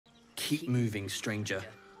Keep moving, stranger.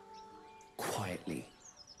 Quietly.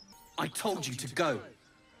 I told you to go!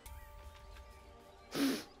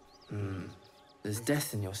 There's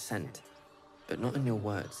death in your scent, but not in your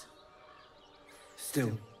words.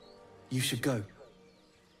 Still, you should go.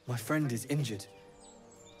 My friend is injured.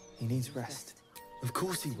 He needs rest. Of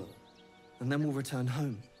course he will. And then we'll return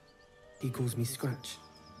home. He calls me Scratch.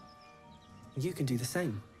 You can do the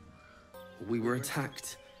same. We were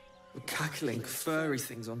attacked. Cackling, furry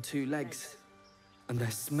things on 2 legs. And their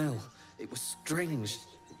smell, it was strange,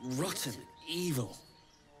 rotten, evil.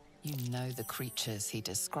 You know the creatures he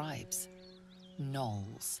describes.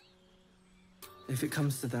 Gnolls. If it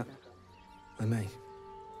comes to that, I may.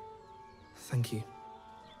 Thank you.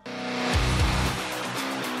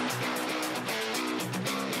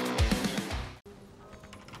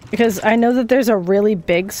 Because I know that there's a really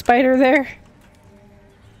big spider there.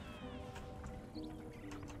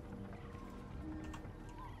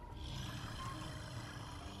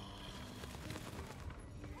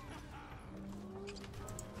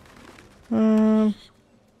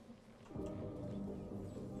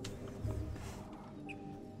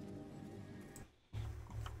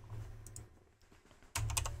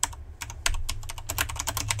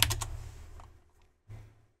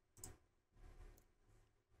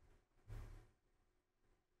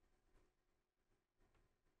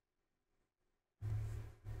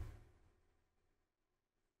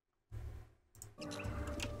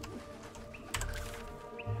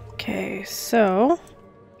 Okay, so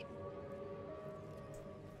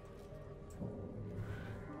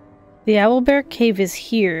the Owlbear Cave is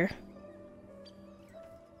here.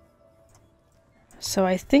 So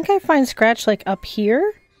I think I find Scratch like up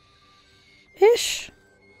here-ish.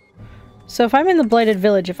 So if I'm in the Blighted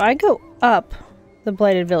Village, if I go up the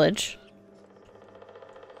Blighted Village,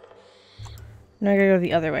 now I gotta go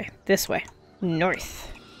the other way. This way.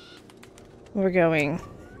 North. We're going...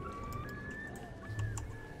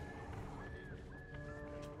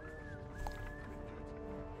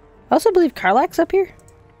 I also believe Karlach's up here.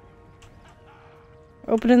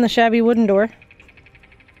 Opening the shabby wooden door.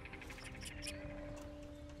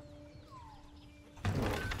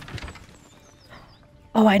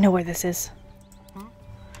 Oh, I know where this is.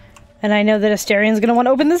 And I know that Asterian's gonna want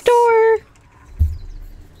to open this door!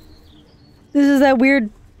 This is that weird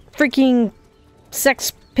freaking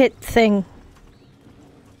sex pit thing.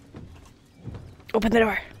 Open the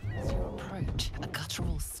door. As you approach, a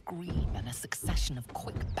guttural scream and a succession of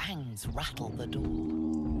quick bangs rattle the door.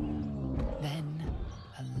 Then,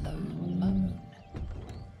 a low moan.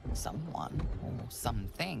 Someone, or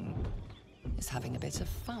something, is having a bit of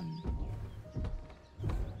fun.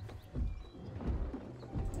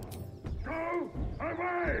 Go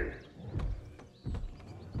away!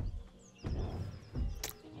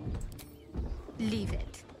 Leave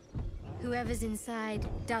it. Whoever's inside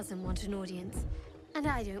doesn't want an audience, and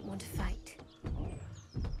I don't want to fight.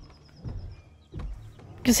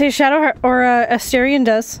 Just say Shadow or Asterian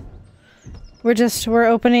does. We're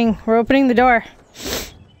opening the door.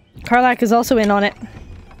 Karlach is also in on it.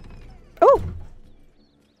 Oh!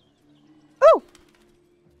 Oh!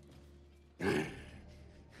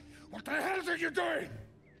 What the hell are you doing?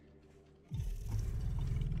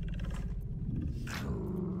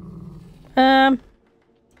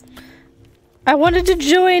 I wanted to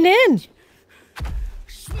join in.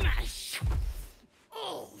 Smash!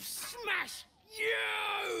 Oh, smash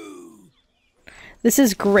you! This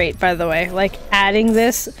is great, by the way. Like, adding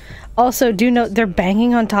this. Also, do note they're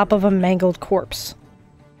banging on top of a mangled corpse.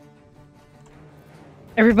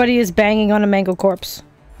 Everybody is banging on a mangled corpse.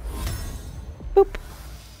 Boop.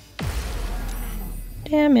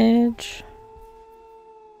 Damage.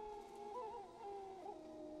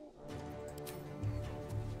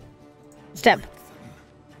 Step.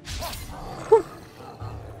 Whew.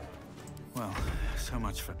 Well, so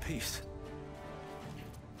much for peace.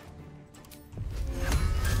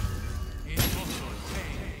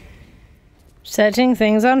 Setting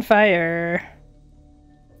things on fire.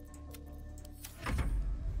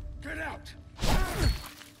 Get out!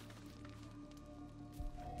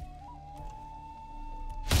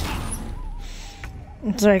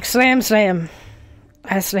 It's like slam, slam.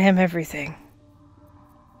 I slam everything.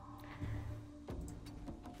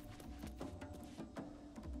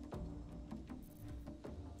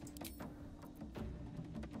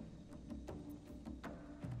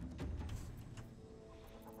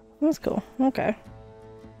 That's cool. Okay.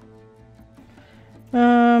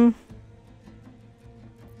 I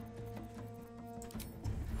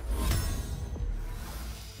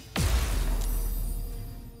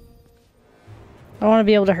want to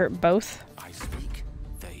be able to hurt both. I speak,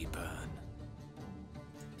 they burn.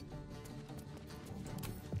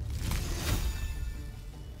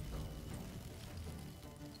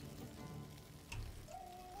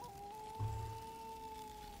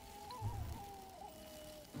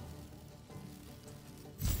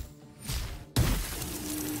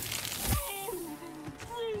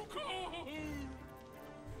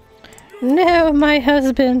 No, my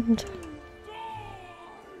husband.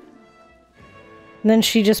 And then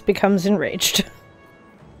she just becomes enraged.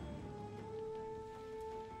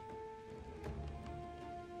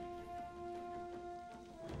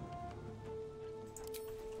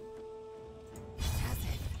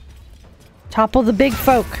 Topple the big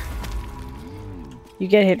folk. You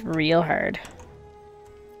get hit real hard.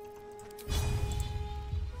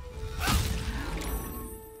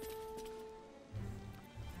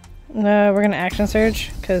 We're gonna action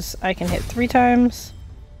surge because I can hit 3 times.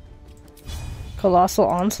 Colossal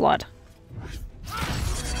onslaught. Oh,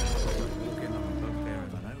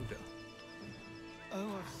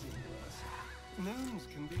 I've seen worse. Gnomes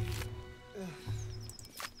can be.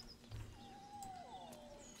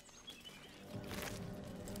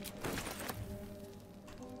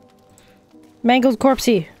 Mangled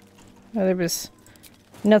corpsey. Oh, there was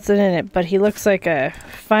nothing in it, but he looks like a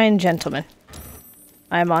fine gentleman.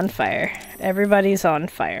 I'm on fire. Everybody's on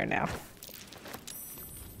fire now.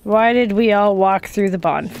 Why did we all walk through the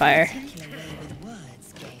bonfire?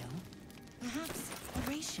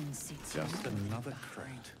 Just another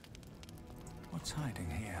crate. What's hiding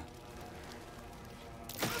here?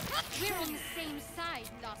 We're on the same side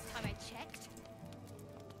last time I checked.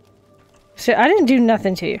 So I didn't do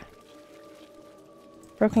nothing to you.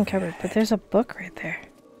 Broken cupboard, but there's a book right there.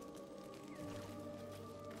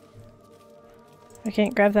 I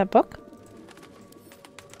can't grab that book?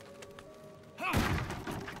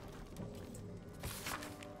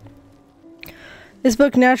 This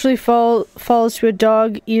book naturally falls to a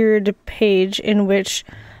dog-eared page in which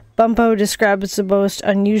Bumpo describes the most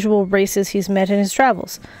unusual races he's met in his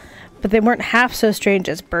travels. But they weren't half so strange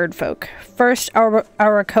as bird folk. First,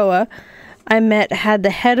 Arakoa I met had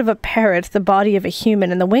the head of a parrot, the body of a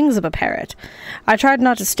human, and the wings of a parrot. I tried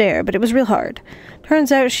not to stare, but it was real hard.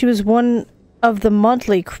 Turns out she was one of the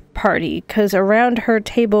Monthly party, because around her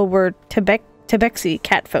table were Tebexi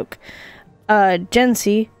catfolk,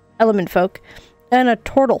 Gensi element folk, and a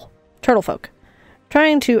turtle folk.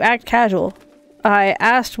 Trying to act casual, I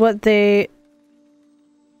asked what the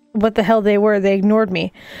hell they were. They ignored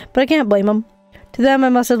me, but I can't blame them. To them, I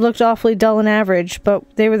must have looked awfully dull and average,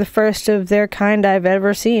 but they were the first of their kind I've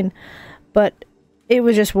ever seen. But it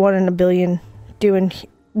was just one of a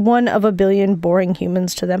billion boring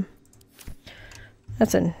humans to them.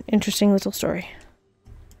 That's an interesting little story.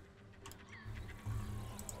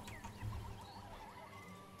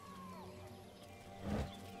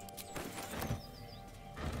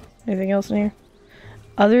 Anything else in here?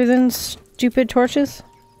 Other than stupid torches?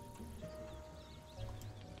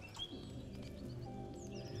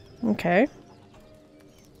 Okay.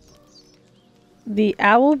 The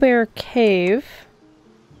Owlbear Cave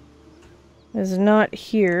is not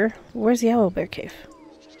here. Where's the Owlbear Cave?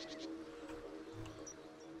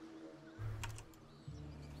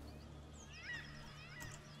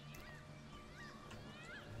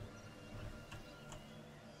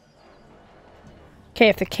 Okay,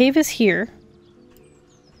 if the cave is here...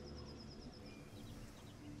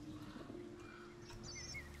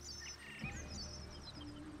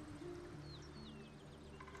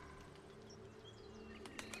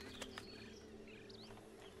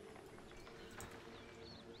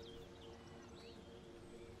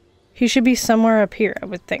 he should be somewhere up here, I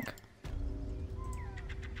would think.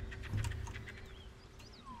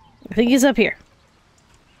 I think he's up here.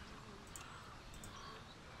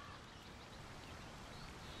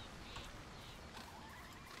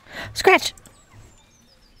 Scratch!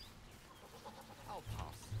 I'll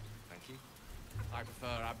pass, thank you. I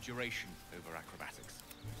prefer abjuration over acrobatics.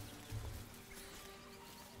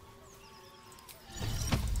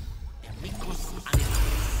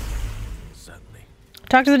 Certainly.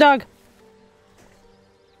 Talk to the dog.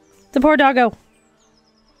 The poor doggo.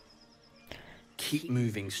 Keep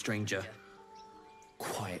moving, stranger.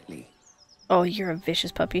 Quietly. Oh, you're a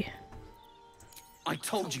vicious puppy. I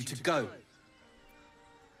told you to go.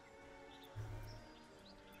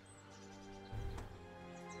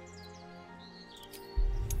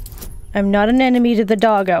 I'm not an enemy to the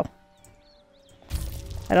doggo.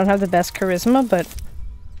 I don't have the best charisma, but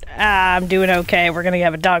I'm doing okay. We're gonna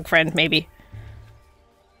have a dog friend, maybe.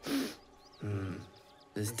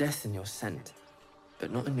 There's death in your scent,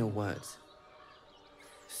 but not in your words.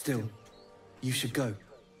 Still, you should go.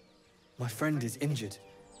 My friend is injured.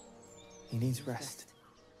 He needs rest.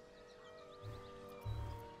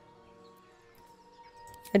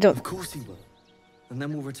 I don't. Of course he will. And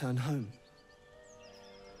then we'll return home.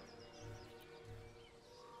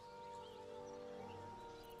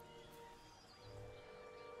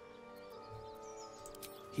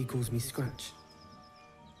 He calls me Scratch.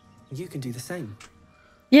 You can do the same.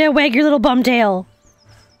 Yeah, wag your little bum tail.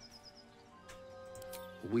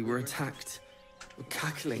 We were attacked.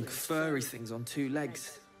 Cackling, furry things on two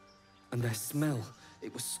legs. And their smell,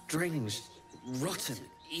 it was strange, rotten,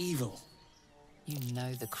 evil. You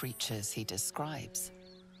know the creatures he describes.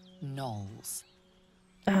 Gnolls.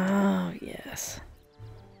 Oh, yes.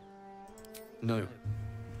 No,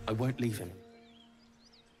 I won't leave him.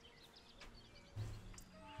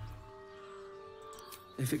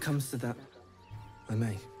 If it comes to that, I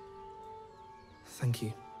may. Thank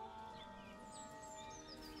you.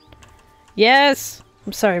 Yes!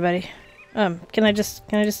 I'm sorry, buddy. Can I just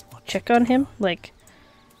check on him? Like...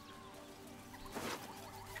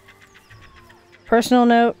 Personal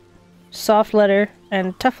note, soft letter,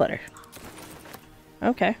 and tough letter.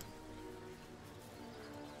 Okay.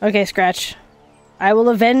 Okay, Scratch. I will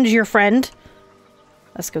avenge your friend.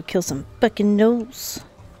 Let's go kill some fucking gnolls.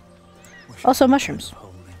 Also mushrooms.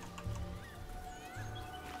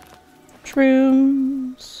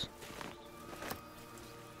 Shrooms.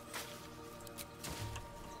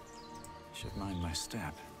 Should mind my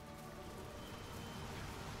step.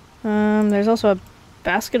 There's also a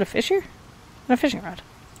basket of fish here? And a fishing rod.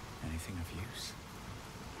 Anything of use?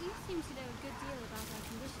 You seem to know a good deal about our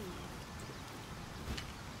condition.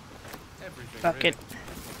 Everything. Fuck really. it.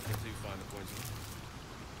 Nothing too fine a point of it.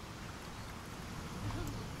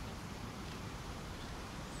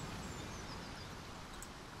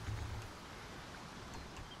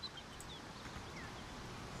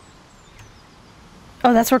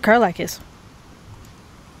 Oh, that's where Karlak is.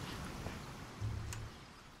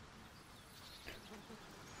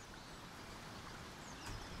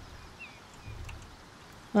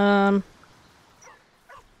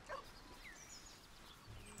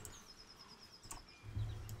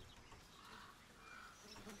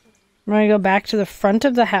 We're gonna go back to the front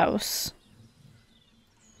of the house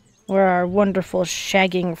where our wonderful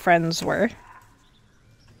shagging friends were.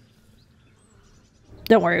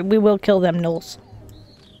 Don't worry, we will kill them gnolls.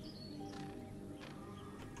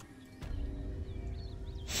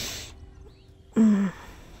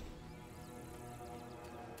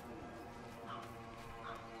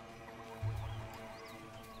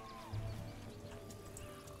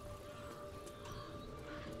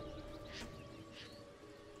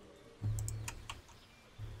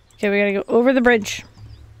 Okay, we gotta go over the bridge.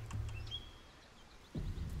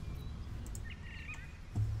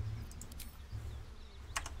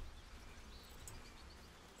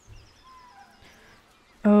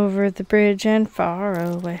 Over the bridge and far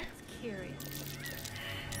away.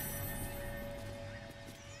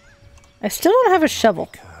 I still don't have a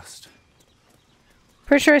shovel. Cursed.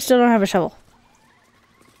 Pretty sure I still don't have a shovel.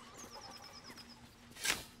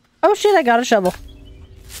 Oh shit, I got a shovel.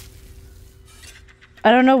 I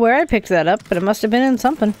don't know where I picked that up, but it must have been in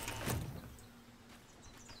something.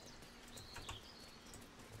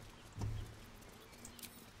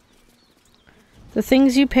 The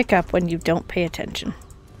things you pick up when you don't pay attention.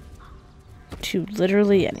 To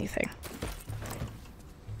literally anything.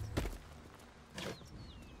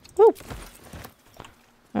 Woo!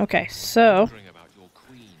 Okay, so... Wondering about your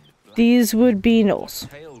queen, these would be gnolls.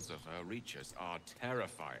 tales of her reaches are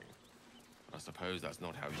terrifying. I suppose that's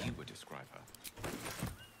not how you would describe her.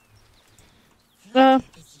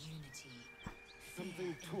 Is unity.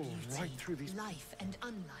 Something tore right through these. Life and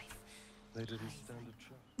unlife. They didn't stand a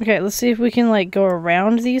chance. Okay, let's see if we can, like, go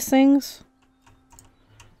around these things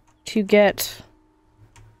to get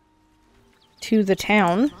to the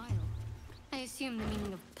town. I assume the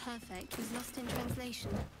meaning of perfect was lost in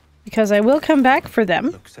translation. Because I will come back for them.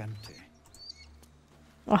 Looks empty.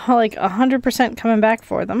 Like, 100% coming back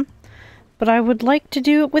for them. But I would like to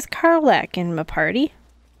do it with Karlak in my party.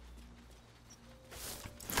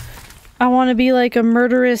 I want to be like a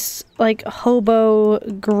murderous, like, hobo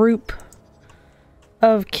group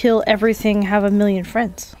of kill everything, have a million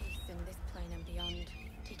friends. In this plane and beyond,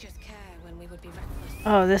 teachers care when we would be reckless.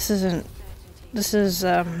 Oh, this isn't... This is,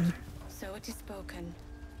 So it is spoken,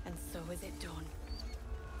 and so is it done.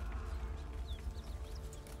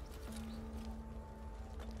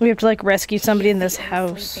 we have to, like, rescue somebody in this The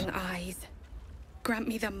house. sleeping eyes. Grant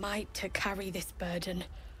me the might to carry this burden.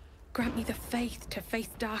 Grant me the faith to face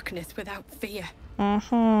darkness without fear.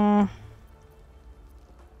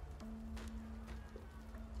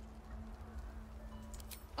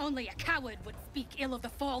 Only a coward would speak ill of the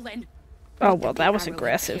fallen. Oh, well, that was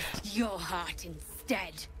aggressive. Your heart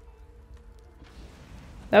instead.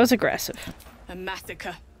 That was aggressive. A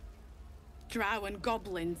massacre. Drow and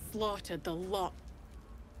goblins slaughtered the lot.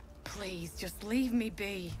 Please, just leave me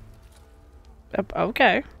be.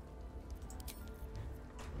 Okay.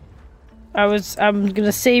 I'm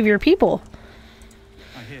gonna save your people.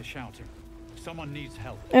 I hear shouting. Someone needs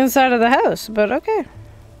help. Inside of the house, but okay.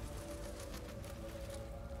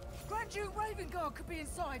 Grand Duke Ravengard could be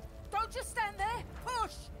inside. Don't just stand there.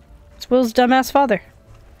 Push. It's Will's dumbass father.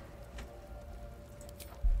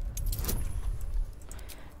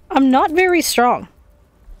 I'm not very strong.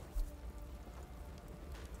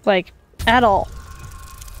 Like, at all.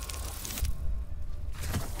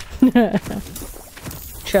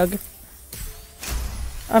 Chug.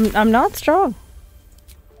 I'm not strong.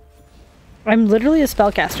 I'm literally a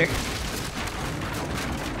spellcaster.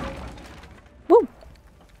 Woo!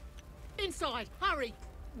 Inside, hurry.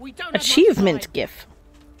 We don't have much Achievement time. gif.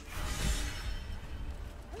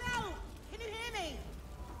 Hello? Can you hear me?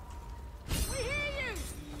 We hear you.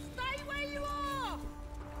 Stay where you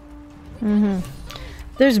are.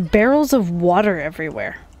 There's barrels of water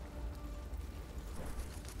everywhere.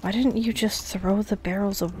 Why didn't you just throw the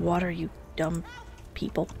barrels of water, you dumb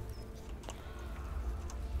people?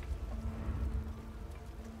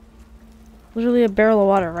 Literally a barrel of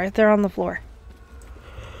water right there on the floor.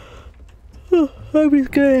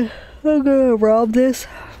 I'm gonna rob this.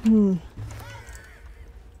 The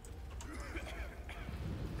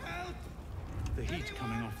heat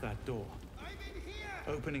coming off that door.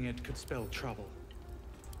 Opening it could spell trouble.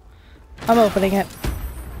 I'm opening it.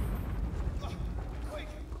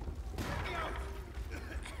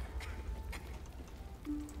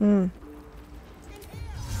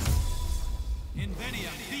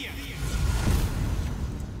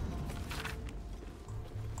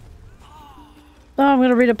 Oh, I'm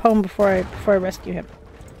gonna read a poem before I rescue him.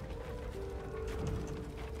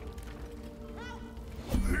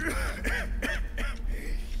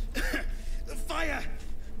 The fire!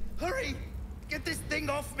 Hurry! Get this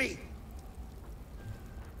thing off me!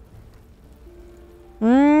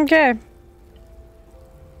 Okay.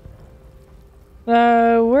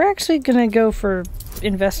 We're actually gonna go for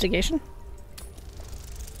investigation.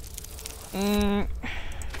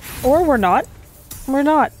 Or we're not. We're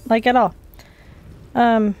not, like, at all.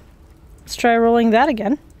 Let's try rolling that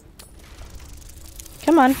again.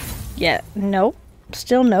 Come on. Yeah, nope.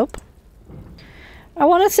 Still nope. I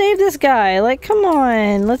want to save this guy. Like, come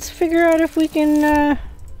on. Let's figure out if we can,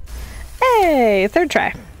 Hey! Third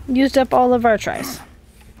try. Used up all of our tries.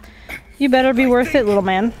 You better be worth it, little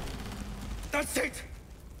man. That's it!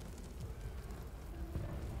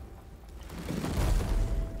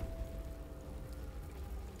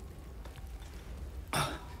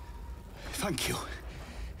 Thank you.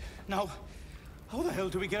 Now, how the hell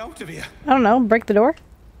do we get out of here? I don't know. Break the door?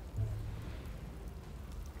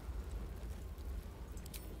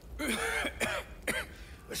 The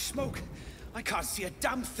smoke. I can't see a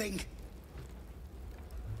damn thing.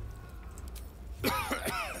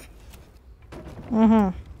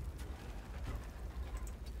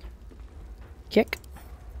 Kick.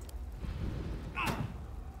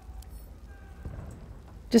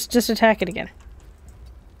 Just attack it again.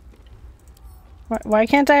 Why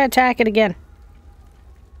can't I attack it again?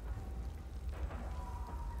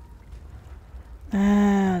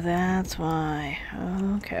 Oh, that's why.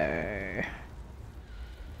 Okay.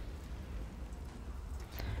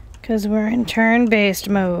 Because we're in turn-based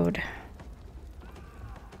mode.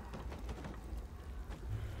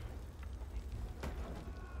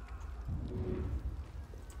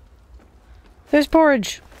 There's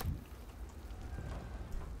porridge.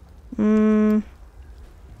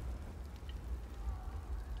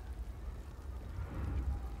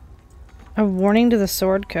 A warning to the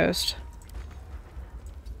Sword Coast.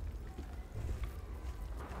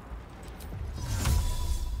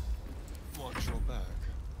 Watch your back.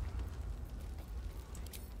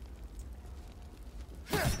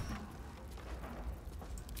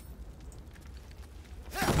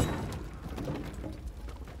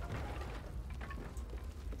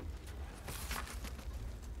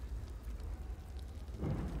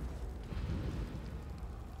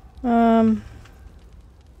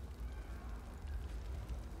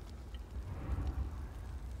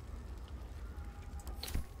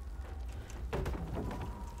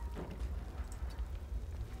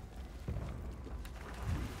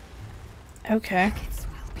 Okay. It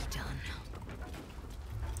will be done.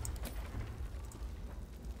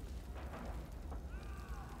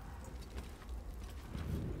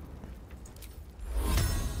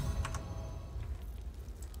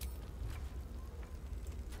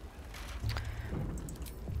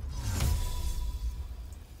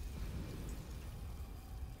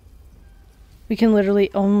 We can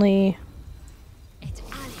literally only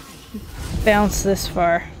bounce this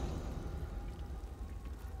far.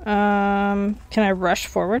 Can I rush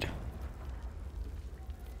forward?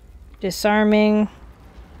 Disarming.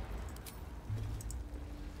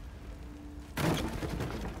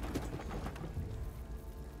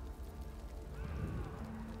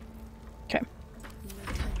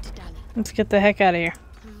 Let's get the heck out of here.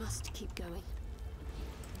 I must keep going.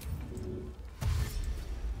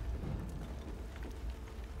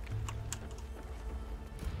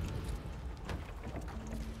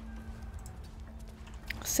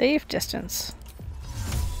 Safe distance.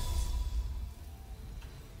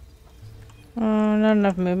 Not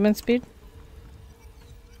enough movement speed.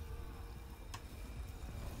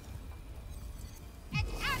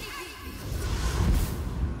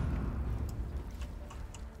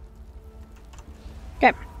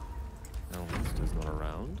 Okay. No monster's not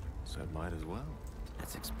around, so might as well.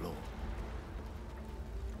 Let's explore.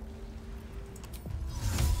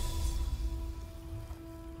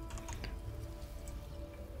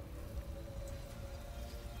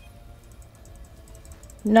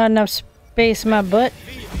 Not enough space in my butt.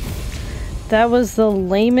 That was the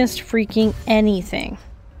lamest freaking anything.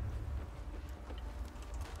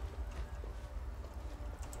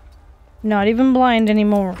 Not even blind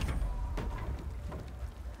anymore.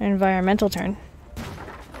 Environmental turn.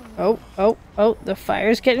 Oh, oh, oh, the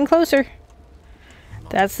fire's getting closer.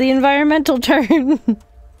 That's the environmental turn.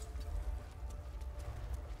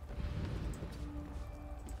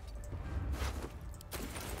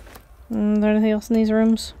 Is there anything else in these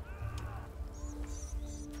rooms?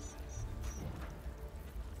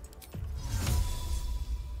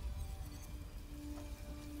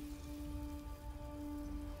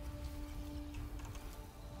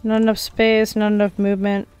 Not enough space, not enough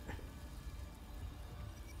movement.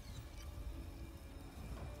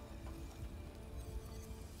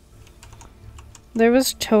 There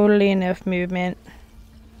was totally enough movement.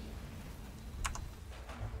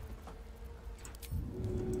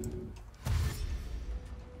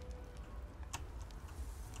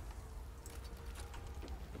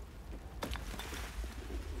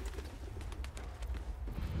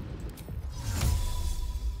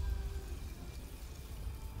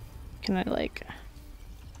 Can I, like,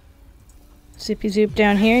 zippy zoop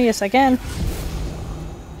down here? Yes, I can.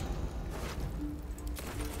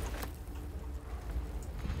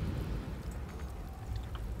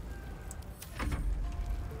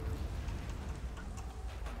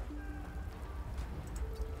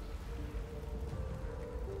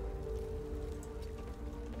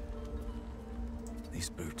 These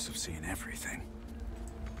boots have seen everything.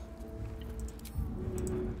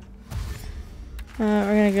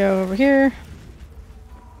 We're gonna go over here.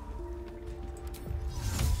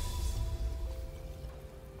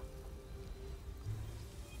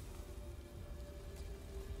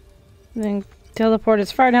 And then teleport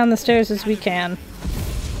as far down the stairs as we can.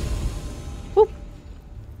 Whoop.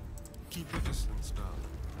 Keep your distance, darling.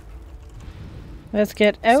 Let's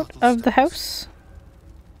get out of the house.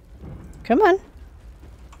 Come on.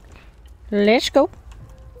 Let's go.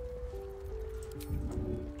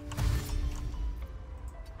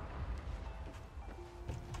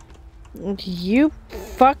 You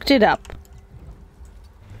fucked it up.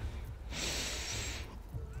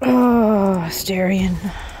 Oh, Asterion.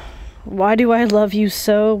 Why do I love you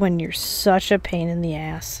so when you're such a pain in the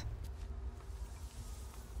ass?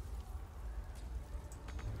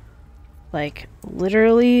 Like,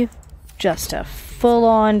 literally, just a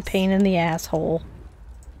full-on pain in the asshole.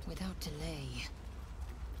 Without delay.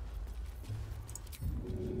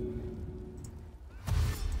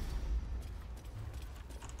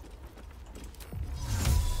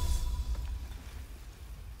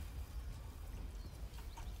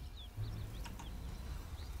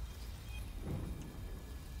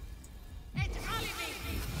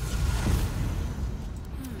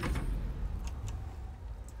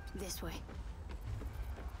 This way.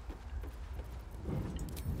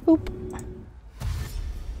 Boop.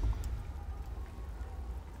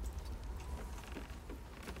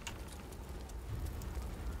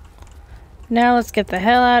 Now let's get the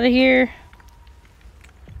hell out of here.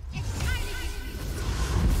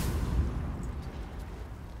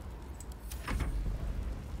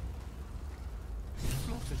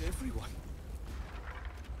 Slaughtered everyone.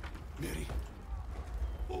 Mary.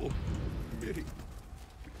 Oh, Mary.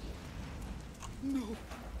 No.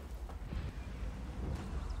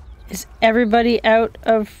 Is everybody out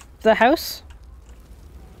of the house?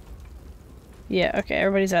 Yeah, okay,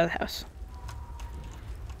 everybody's out of the house.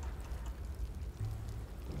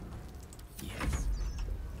 Yes.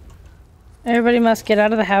 Everybody must get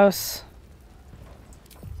out of the house.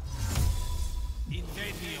 Can't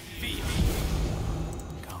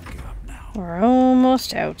give up now. We're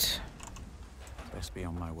almost out. Best be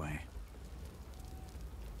on my way.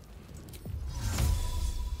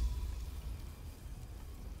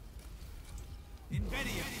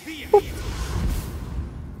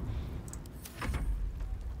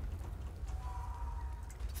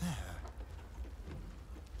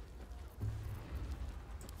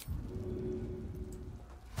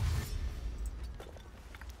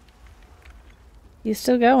 He's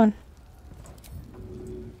still going.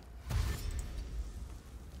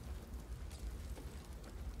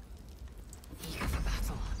 Eager for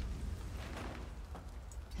battle.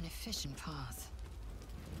 An efficient path.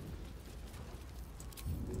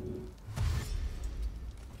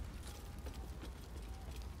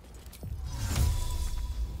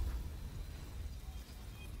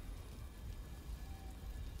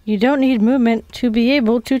 You don't need movement to be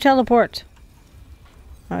able to teleport.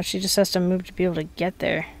 Oh, she just has to move to be able to get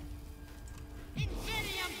there.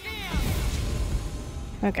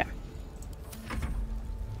 Okay.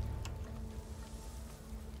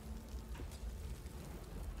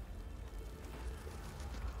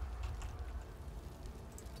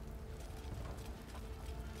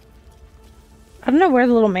 I don't know where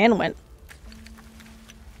the little man went.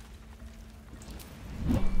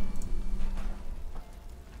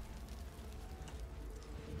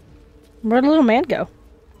 Where'd the little man go?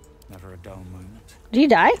 Never a dull moment. Did he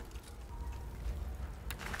die?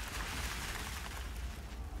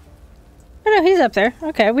 Oh no, he's up there.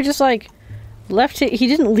 Okay, we just like left it. He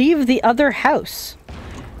didn't leave the other house.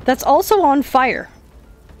 That's also on fire.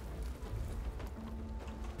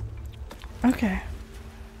 Okay.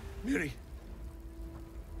 Miri.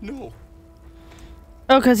 No.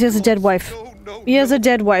 Oh, because he has a dead wife. No, he has a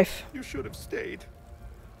dead wife. You should have stayed.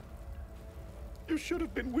 You should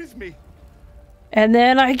have been with me. And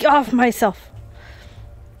then I off myself.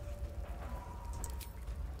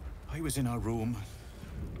 I was in our room.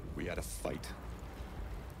 We had a fight.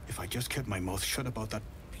 If I just kept my mouth shut about that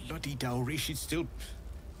bloody dowry, she'd still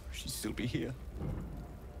be here.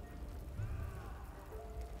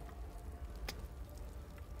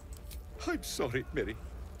 I'm sorry, Miri.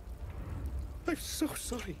 I'm so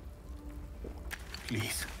sorry.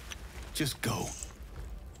 Please, just go.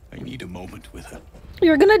 I need a moment with her.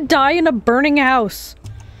 You're gonna die in a burning house.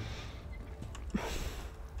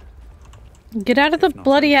 Get out of the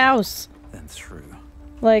bloody house. Then through.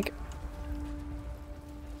 Like,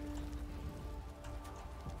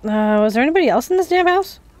 was there anybody else in this damn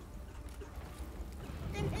house?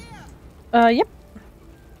 Yep.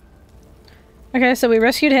 Okay, so we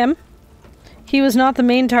rescued him. He was not the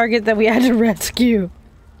main target that we had to rescue.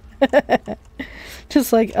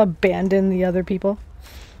 Just like abandon the other people.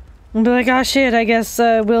 And be like, oh shit, I guess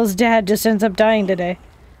Will's dad just ends up dying today.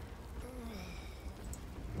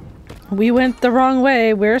 We went the wrong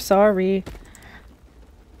way, we're sorry.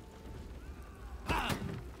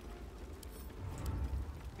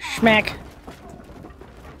 Schmack.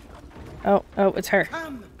 Oh, it's her.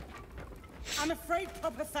 Come. I'm afraid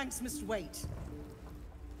proper thanks must wait.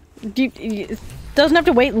 You doesn't have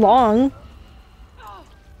to wait long.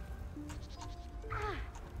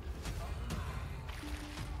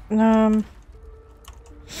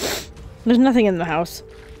 There's nothing in the house.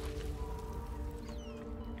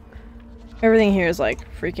 Everything here is like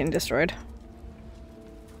freaking destroyed.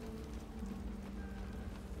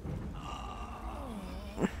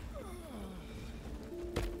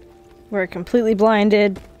 We're completely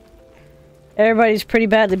blinded. Everybody's pretty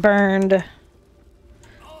badly burned.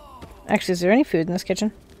 Actually, is there any food in this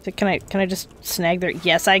kitchen? Can I just snag there?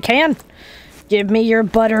 Yes, I can! Give me your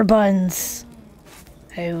butter buns.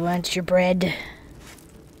 I want your bread.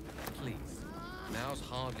 Please, now's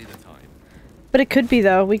hardly the time. But it could be,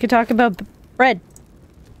 though. We could talk about bread.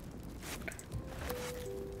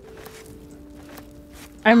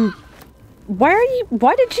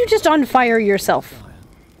 Why did you just on fire yourself?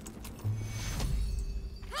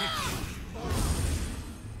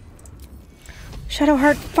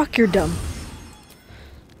 Shadowheart, fuck, you're dumb.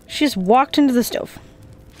 She just walked into the stove.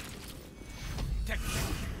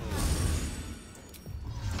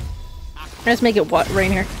 Let's make it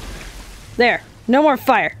rain here. There. No more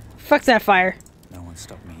fire. Fuck that fire. No one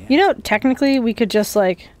stopped me yet. You know, technically we could just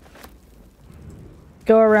like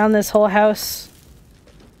go around this whole house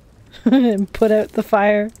and put out the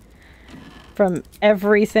fire from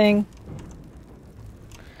everything.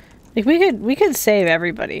 Like we could save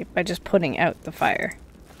everybody by just putting out the fire.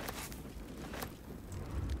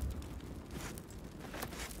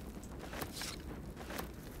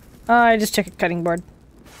 I just took a cutting board.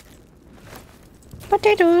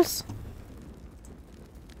 Potatoes!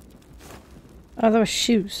 Oh, those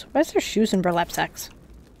shoes. Why is there shoes in burlap sacks?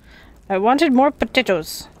 I wanted more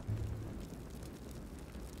potatoes.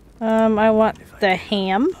 I want the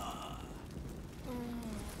ham.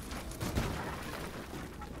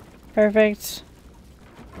 Perfect.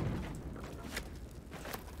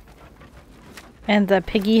 And the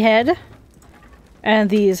piggy head. And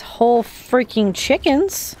these whole freaking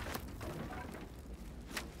chickens.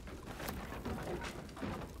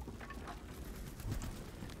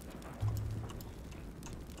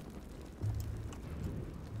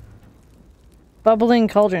 Bubbling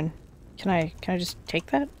cauldron. Can I just take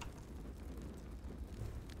that?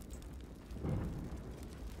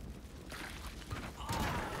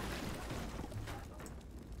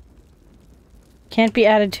 Can't be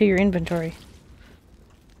added to your inventory.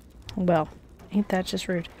 Well, ain't that just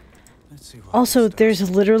rude? Also, there's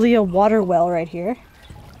literally a water well right here.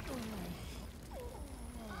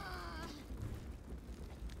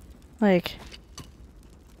 Like...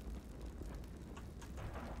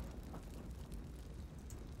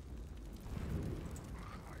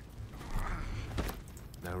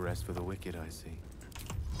 No rest for the wicked, I see.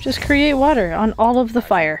 Just create water on all of the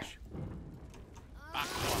fire.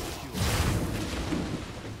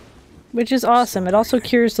 Which is awesome. It also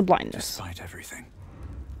cures the blindness. Despite everything.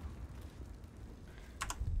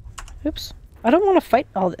 Oops. I don't want to fight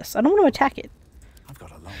all this. I don't want to attack it. I've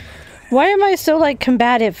got a long road ahead. Why am I so, like,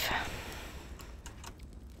 combative?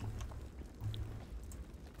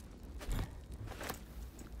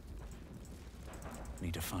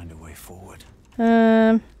 Need to find a way forward.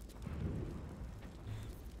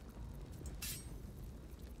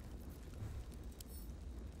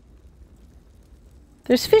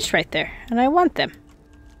 There's fish right there, and I want them.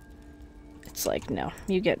 It's like, no,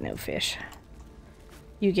 you get no fish.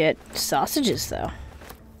 You get sausages, though.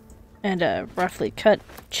 And a roughly cut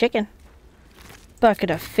chicken. Bucket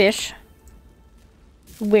of fish.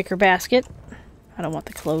 Wicker basket. I don't want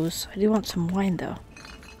the clothes. I do want some wine, though.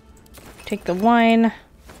 Take the wine.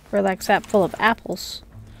 Relax app full of apples.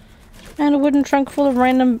 And a wooden trunk full of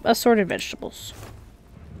random assorted vegetables.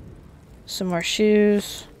 Some more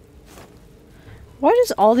shoes. Why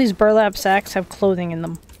does all these burlap sacks have clothing in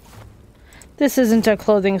them? This isn't a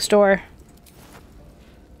clothing store.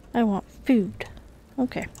 I want food.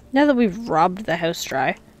 Okay. Now that we've robbed the house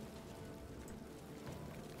dry.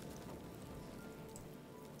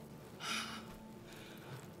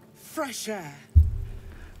 Fresh air.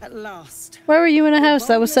 At last. Why were you in a house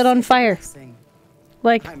that was set on fire?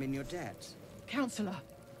 Like, I'm in your debt. Counselor,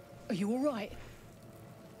 are you all right?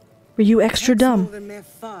 Were you extra dumb? More than mere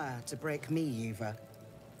fire to break me, Yuva.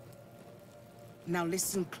 Now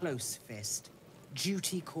listen close, Fist.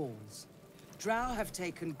 Duty calls. Drow have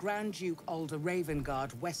taken Grand Duke Alder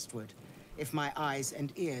Ravengard westward, if my eyes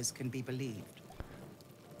and ears can be believed.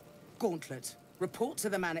 Gauntlet, report to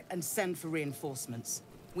the Manet and send for reinforcements.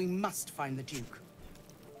 We must find the Duke.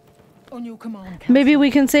 On your command, Counselor. Maybe we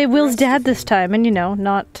can save Will's dad this time, and you know,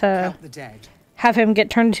 not Count the dead. have him get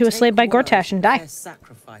turned into a slave by Gortash and die. Their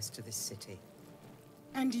sacrifice to this city.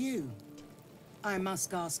 And you, I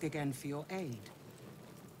must ask again for your aid.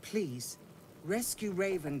 Please, rescue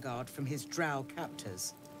Ravengard from his Drow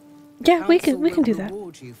captors. Yeah, we can do that.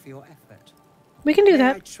 Reward you for your effort. We can do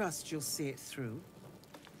that. I trust you'll see it through.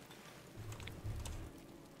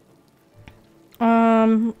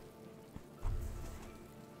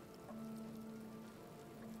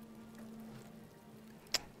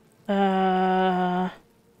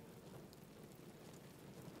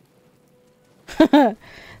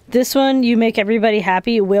 This one, you make everybody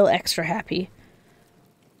happy, Will extra happy.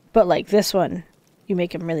 But like this one, you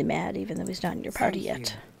make him really mad even though he's not in your party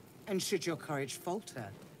yet. And should your courage falter,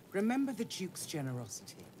 remember the Duke's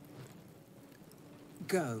generosity.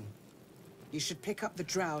 Go. You should pick up the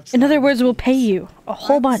Drow. In other words, we'll pay you a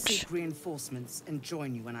whole bunch. Seek reinforcements and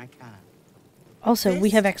join you when I can. Also, we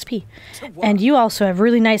have XP. And you also have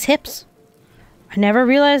really nice hips. I never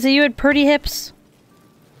realized that you had pretty hips.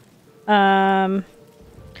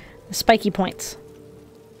 Spiky points.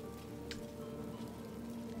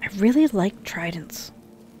 I really like tridents.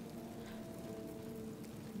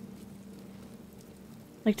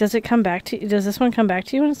 Like, does it come back to you? Does this one come back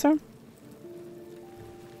to you when it's thrown?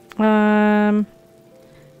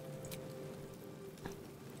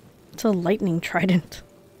 It's a lightning trident.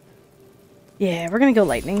 Yeah, we're gonna go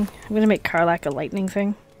lightning. I'm gonna make Karlak a lightning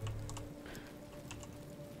thing.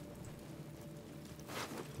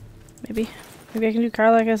 Maybe I can do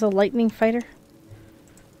Karlak as a lightning fighter.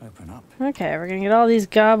 Open up. Okay, we're gonna get all these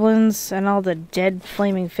goblins and all the dead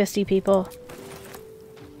flaming fisty people.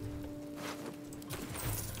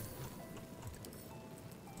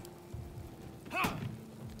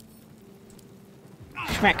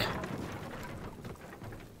 Schmeck.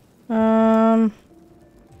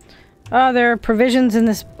 Oh, there are provisions in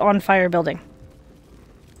this on fire building.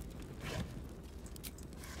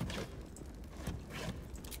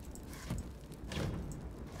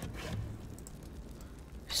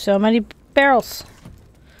 So many barrels.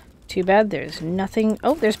 Too bad there's nothing.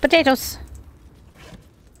 Oh, there's potatoes.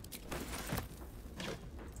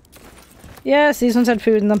 Yes, these ones had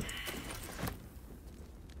food in them.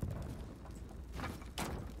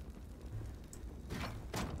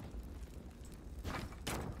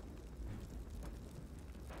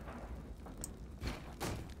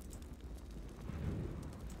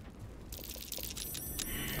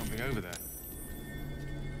 going over there?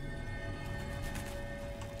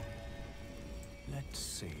 Let's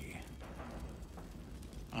see.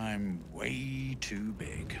 I'm way too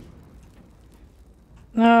big.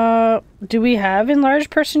 Do we have enlarged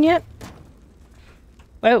person yet?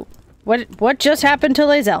 Whoa. What just happened to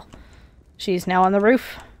Lae'zel? She's now on the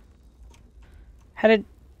roof. How did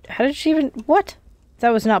she even... What? That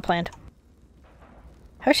was not planned.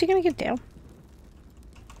 How is she gonna get down?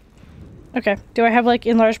 Okay. Do I have, like,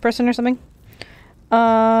 enlarged person or something?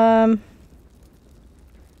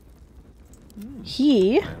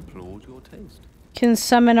 He can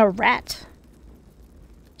summon a rat.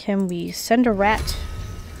 Can we send a rat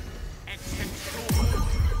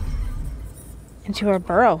into our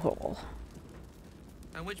burrow hole?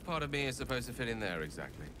 And which part of me is supposed to fit in there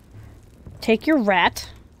exactly? Take your rat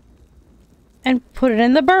and put it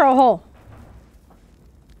in the burrow hole.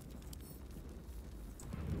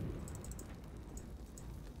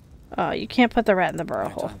 Oh, you can't put the rat in the burrow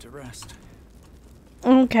hole. Time to rest.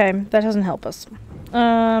 Okay, that doesn't help us.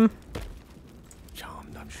 Charmed,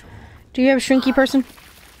 I'm sure. Do you have a shrinky person?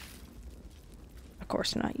 Of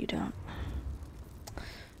course not, you don't.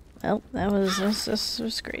 Well, this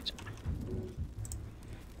was great.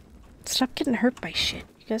 Stop getting hurt by shit.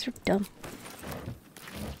 You guys are dumb.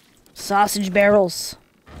 Sausage barrels.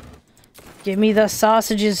 Give me the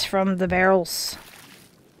sausages from the barrels.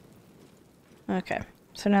 Okay,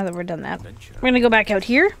 so now that we're done that, we're gonna go back out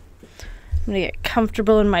here. I'm gonna get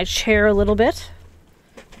comfortable in my chair a little bit,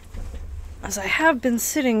 as I have been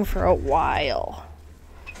sitting for a while.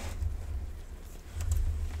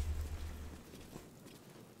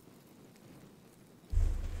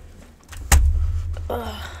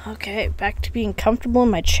 Okay, back to being comfortable in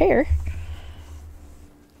my chair.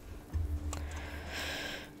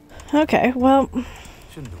 Okay, well...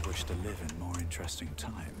 Shouldn't have wished to live in more interesting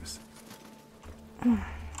times.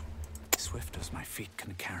 Swift as my feet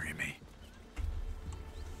can carry me.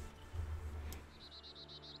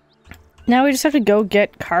 Now we just have to go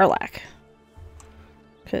get Karlach.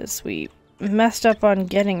 Because we messed up on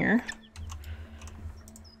getting her.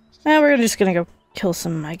 Now we're just gonna go kill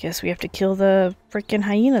some... I guess we have to kill the freaking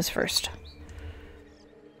hyenas first.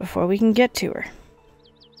 Before we can get to her.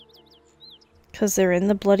 Because they're in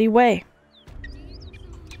the bloody way.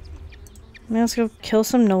 Now let's go kill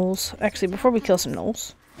some gnolls. Actually, before we kill some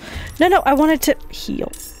gnolls... No, I wanted to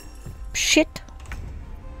heal. Shit.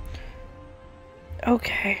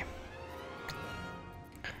 Okay.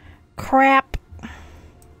 Crap.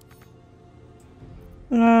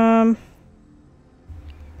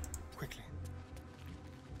 Quickly.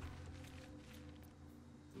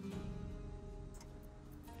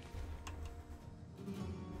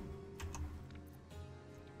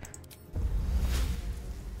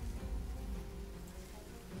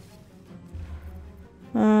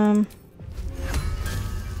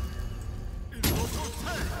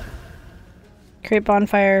 Create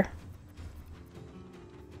bonfire.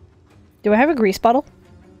 Do I have a grease bottle?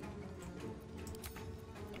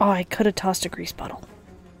 Oh, I could have tossed a grease bottle.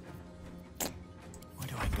 Where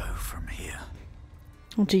do I go from here?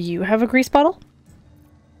 Do you have a grease bottle?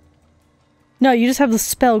 No, you just have the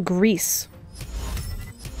spell grease.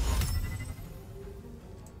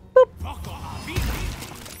 Boop.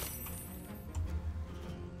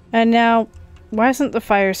 And now, why isn't the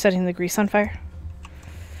fire setting the grease on fire?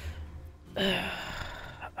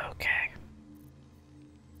 Okay.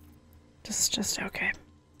 Just okay.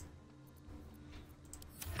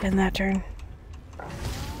 In that turn.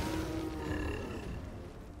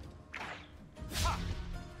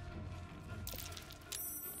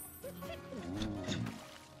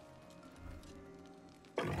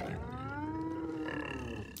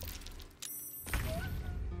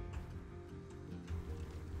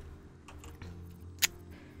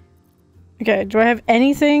 Okay, do I have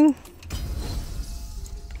anything?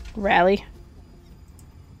 Rally.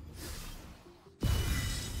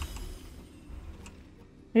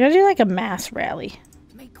 We gotta do like a mass rally.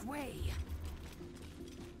 Make way.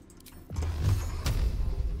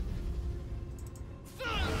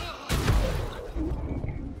 Can't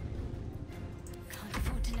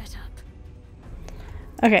afford to let up.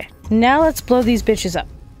 Okay, now let's blow these bitches up.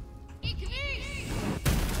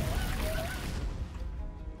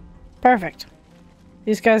 Perfect.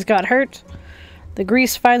 These guys got hurt. The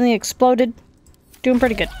grease finally exploded. Doing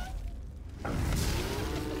pretty good.